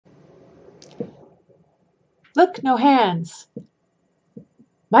Look, no hands.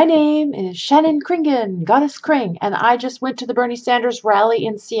 My name is Shannon Kringen, Goddess Kring, and I just went to the Bernie Sanders rally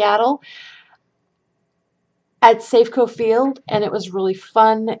in Seattle at Safeco Field, and it was really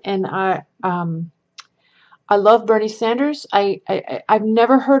fun. And I love Bernie Sanders. I've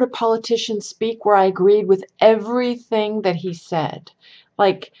never heard a politician speak where I agreed with everything that he said.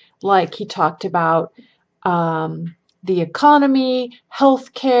 Like like he talked about the economy,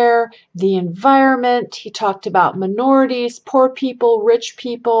 healthcare, the environment. He talked about minorities, poor people, rich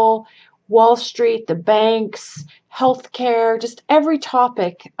people, Wall Street, the banks, healthcare, just every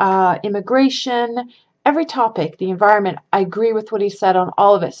topic, immigration, every topic, the environment. I agree with what he said on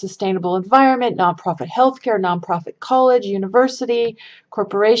all of it. Sustainable environment, nonprofit healthcare, nonprofit college, university,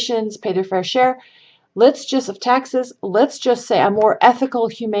 corporations pay their fair share. Let's just, of taxes, let's just say a more ethical,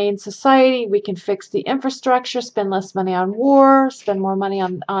 humane society. We can fix the infrastructure, spend less money on war, spend more money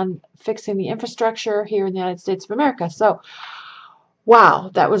on fixing the infrastructure here in the United States of America. So, wow,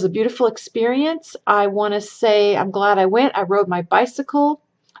 that was a beautiful experience. I want to say I'm glad I went. I rode my bicycle.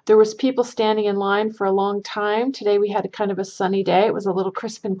 There was people standing in line for a long time. Today we had a kind of a sunny day. It was a little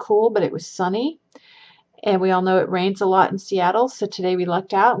crisp and cool, but it was sunny. And we all know it rains a lot in Seattle, so today we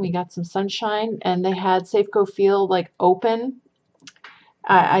lucked out and we got some sunshine. And they had Safeco Field like open.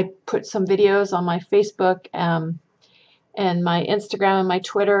 I put some videos on my Facebook and my Instagram and my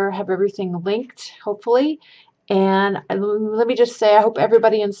Twitter, have everything linked, hopefully. And let me just say, I hope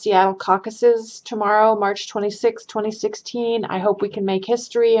everybody in Seattle caucuses tomorrow, March 26, 2016. I hope we can make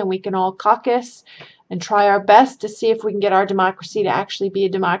history and we can all caucus and try our best to see if we can get our democracy to actually be a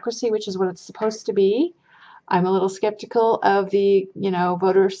democracy, which is what it's supposed to be. I'm a little skeptical of the,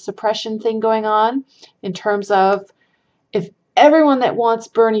 voter suppression thing going on in terms of if everyone that wants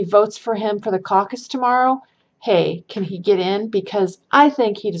Bernie votes for him for the caucus tomorrow, hey, can he get in? Because I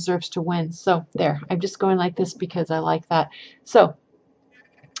think he deserves to win. So there, I'm just going like this because I like that. So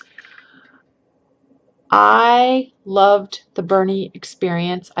I loved the Bernie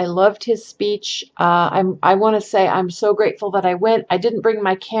experience. I loved his speech. I want to say I'm so grateful that I went. I didn't bring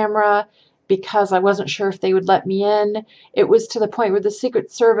my camera because I wasn't sure if they would let me in. It was to the point where the Secret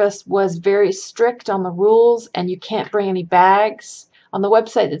Service was very strict on the rules and you can't bring any bags. On the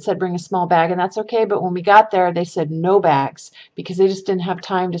website it said bring a small bag and that's okay, but when we got there they said no bags because they just didn't have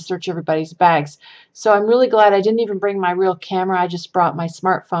time to search everybody's bags. So I'm really glad I didn't even bring my real camera. I just brought my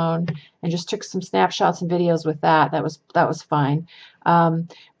smartphone and just took some snapshots and videos with that. That was fine.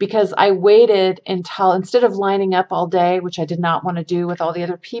 Because I waited until instead of lining up all day, which I did not want to do with all the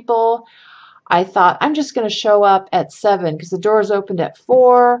other people, I thought I'm just going to show up at 7 because the doors opened at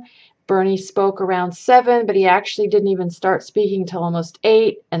 4. Bernie spoke around 7, but he actually didn't even start speaking till almost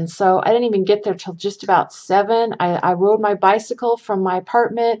 8. And so I didn't even get there till just about 7. I rode my bicycle from my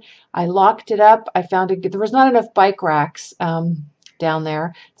apartment. I locked it up. There was not enough bike racks down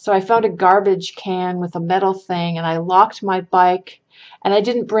there. So I found a garbage can with a metal thing and I locked my bike and I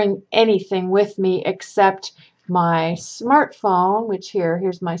didn't bring anything with me except my smartphone, which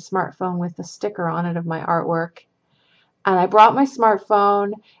here's my smartphone with the sticker on it of my artwork. And I brought my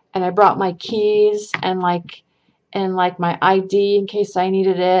smartphone and I brought my keys and like my ID in case I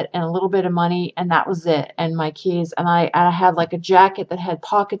needed it and a little bit of money and that was it and my keys and I had like a jacket that had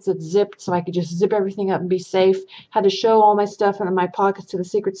pockets that zipped so I could just zip everything up and be safe. Had to show all my stuff in my pockets to the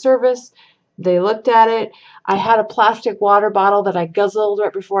Secret Service. They looked at it. I had a plastic water bottle that I guzzled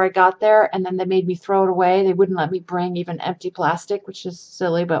right before I got there and then they made me throw it away. They wouldn't let me bring even empty plastic, which is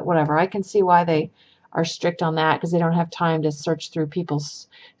silly, but whatever. I can see why they are strict on that because they don't have time to search through people's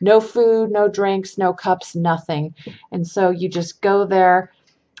no food, no drinks, no cups, nothing. And so you just go there.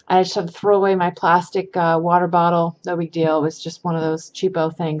 I just had to throw away my plastic water bottle. No big deal. It was just one of those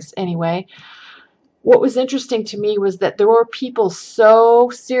cheapo things. Anyway, what was interesting to me was that there were people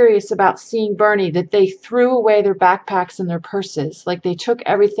so serious about seeing Bernie that they threw away their backpacks and their purses. Like they took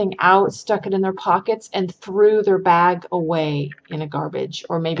everything out, stuck it in their pockets, and threw their bag away in a garbage.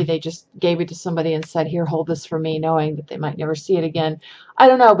 Or maybe they just gave it to somebody and said, here, hold this for me, knowing that they might never see it again. I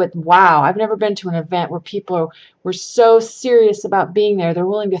don't know, but wow, I've never been to an event where people were so serious about being there, they're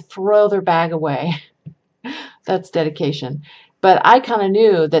willing to throw their bag away. That's dedication. But I kind of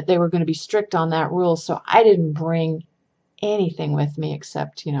knew that they were going to be strict on that rule, so I didn't bring anything with me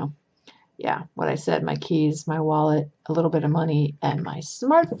except, yeah, what I said, my keys, my wallet, a little bit of money, and my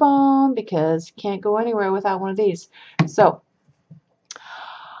smartphone because you can't go anywhere without one of these. So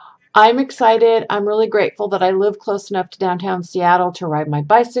I'm excited. I'm really grateful that I live close enough to downtown Seattle to ride my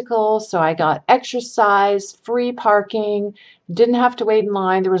bicycle. So I got exercise, free parking, didn't have to wait in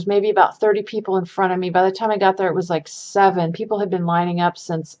line. There was maybe about 30 people in front of me. By the time I got there, it was like 7. People had been lining up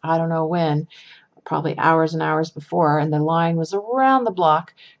since I don't know when, probably hours and hours before, and the line was around the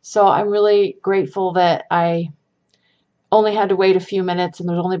block. So I'm really grateful that I only had to wait a few minutes, and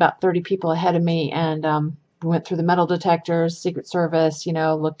there was only about 30 people ahead of me, and we went through the metal detectors, Secret Service,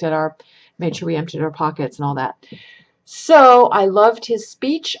 looked at made sure we emptied our pockets and all that. So I loved his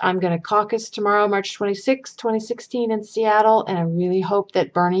speech. I'm going to caucus tomorrow, March 26, 2016 in Seattle, and I really hope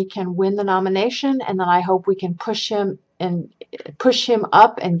that Bernie can win the nomination, and then I hope we can push him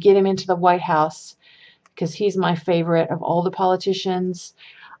up and get him into the White House, because he's my favorite of all the politicians.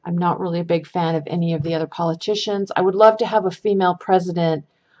 I'm not really a big fan of any of the other politicians. I would love to have a female president,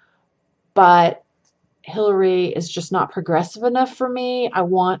 but Hillary is just not progressive enough for me. I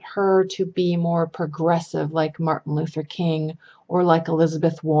want her to be more progressive, like Martin Luther King, or like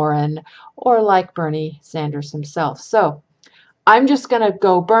Elizabeth Warren, or like Bernie Sanders himself. So I'm just going to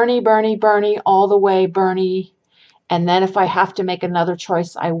go Bernie, Bernie, Bernie, all the way Bernie. And then if I have to make another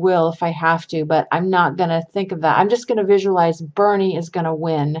choice, I will if I have to, but I'm not going to think of that. I'm just going to visualize Bernie is going to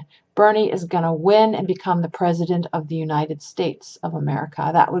win. Bernie is going to win and become the president of the United States of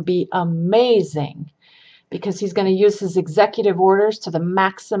America. That would be amazing, because he's going to use his executive orders to the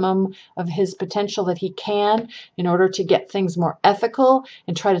maximum of his potential that he can in order to get things more ethical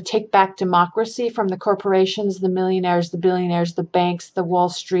and try to take back democracy from the corporations, the millionaires, the billionaires, the banks, the Wall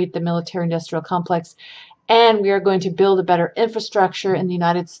Street, the military-industrial complex. And we are going to build a better infrastructure in the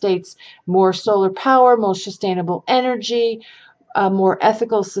United States, more solar power, more sustainable energy, a more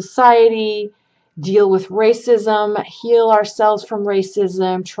ethical society, deal with racism, heal ourselves from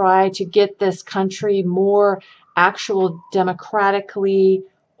racism, try to get this country more actual democratically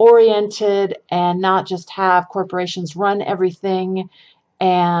oriented and not just have corporations run everything.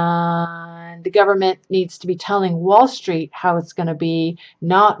 And the government needs to be telling Wall Street how it's going to be,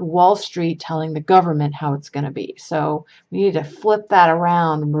 not Wall Street telling the government how it's going to be. So we need to flip that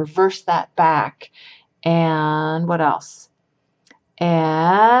around and reverse that back. And what else? And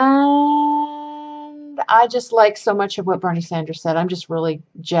I just like so much of what Bernie Sanders said. I'm just really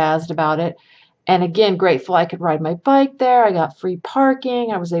jazzed about it. And again, grateful I could ride my bike there. I got free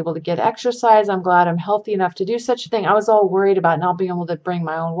parking. I was able to get exercise. I'm glad I'm healthy enough to do such a thing. I was all worried about not being able to bring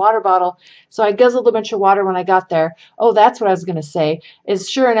my own water bottle. So I guzzled a bunch of water when I got there. Oh, that's what I was going to say. Is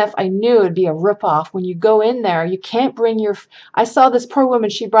sure enough, I knew it'd be a ripoff. When you go in there, you can't bring your... I saw this poor woman.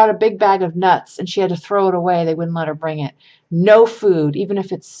 She brought a big bag of nuts and she had to throw it away. They wouldn't let her bring it. No food, even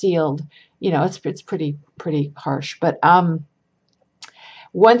if it's sealed. It's pretty harsh. But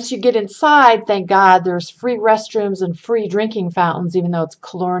once you get inside, thank God, there's free restrooms and free drinking fountains, even though it's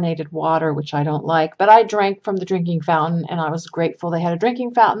chlorinated water, which I don't like. But I drank from the drinking fountain, and I was grateful they had a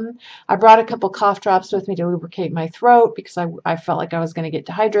drinking fountain. I brought a couple cough drops with me to lubricate my throat because I felt like I was going to get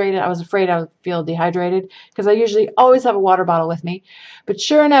dehydrated. I was afraid I would feel dehydrated because I usually always have a water bottle with me. But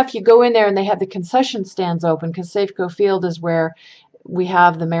sure enough, you go in there, and they have the concession stands open because Safeco Field is where we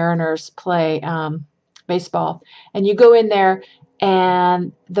have the Mariners play baseball. And you go in there,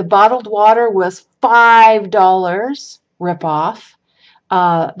 and the bottled water was $5 ripoff.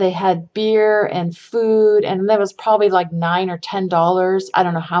 They had beer and food, and that was probably like $9 or $10. I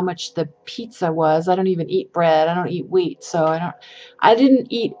don't know how much the pizza was. I don't even eat bread. I don't eat wheat, so I didn't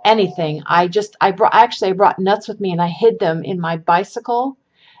eat anything. I brought nuts with me, and I hid them in my bicycle,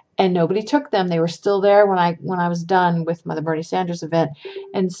 and nobody took them. They were still there when I was done with the Bernie Sanders event,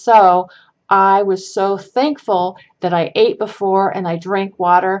 and so I was so thankful that I ate before and I drank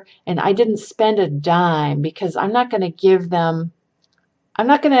water, and I didn't spend a dime because I'm not going to give them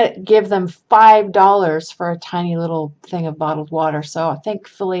 $5 for a tiny little thing of bottled water. So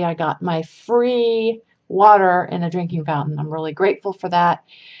thankfully I got my free water in a drinking fountain. I'm really grateful for that.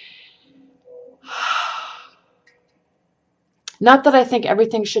 Not that I think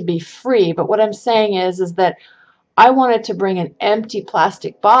everything should be free, but what I'm saying is that I wanted to bring an empty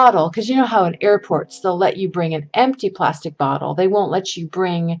plastic bottle, because you know how in airports they'll let you bring an empty plastic bottle. They won't let you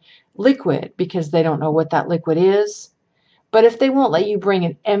bring liquid because they don't know what that liquid is. But if they won't let you bring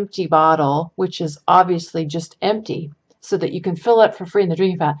an empty bottle, which is obviously just empty, so that you can fill it for free in the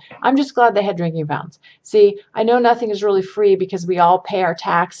drinking fountain, I'm just glad they had drinking fountains. See, I know nothing is really free because we all pay our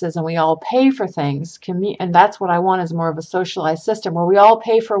taxes and we all pay for things. And that's what I want, is more of a socialized system where we all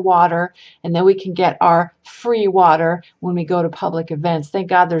pay for water, and then we can get our free water when we go to public events. Thank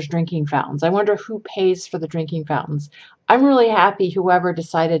God there's drinking fountains. I wonder who pays for the drinking fountains. I'm really happy whoever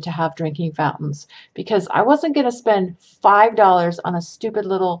decided to have drinking fountains, because I wasn't going to spend $5 on a stupid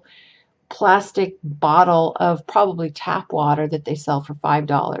little plastic bottle of probably tap water that they sell for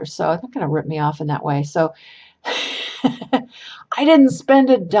 $5. So it's not going to rip me off in that way. So I didn't spend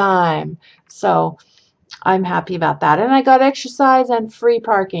a dime. So I'm happy about that. And I got exercise and free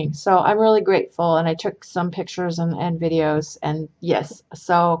parking. So I'm really grateful. And I took some pictures and videos. And yes,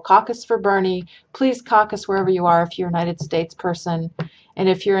 so caucus for Bernie. Please caucus wherever you are if you're a United States person. And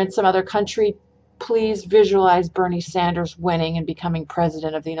if you're in some other country, please visualize Bernie Sanders winning and becoming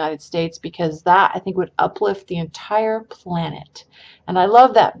president of the United States, because that, I think, would uplift the entire planet. And I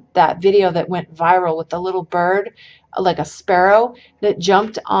love that video that went viral with the little bird, like a sparrow, that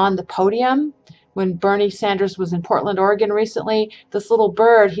jumped on the podium when Bernie Sanders was in Portland, Oregon recently. This little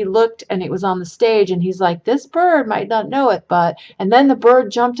bird, he looked and it was on the stage and he's like, this bird might not know it, but, and then the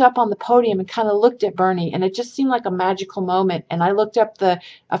bird jumped up on the podium and kind of looked at Bernie, and it just seemed like a magical moment. And I looked up a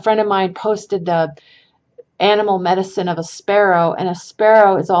friend of mine posted the animal medicine of a sparrow, and a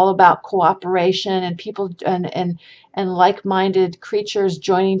sparrow is all about cooperation and people and like-minded creatures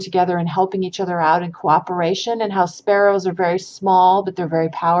joining together and helping each other out in cooperation, and how sparrows are very small but they're very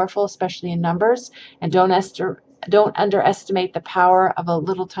powerful, especially in numbers, and don't underestimate the power of a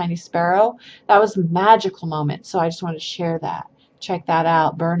little tiny sparrow. That was a magical moment, so I just wanted to share that. Check that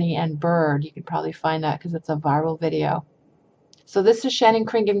out, Bernie and Bird. You could probably find that because it's a viral video. So this is Shannon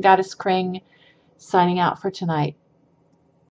Kring and Goddess Kring, signing out for tonight.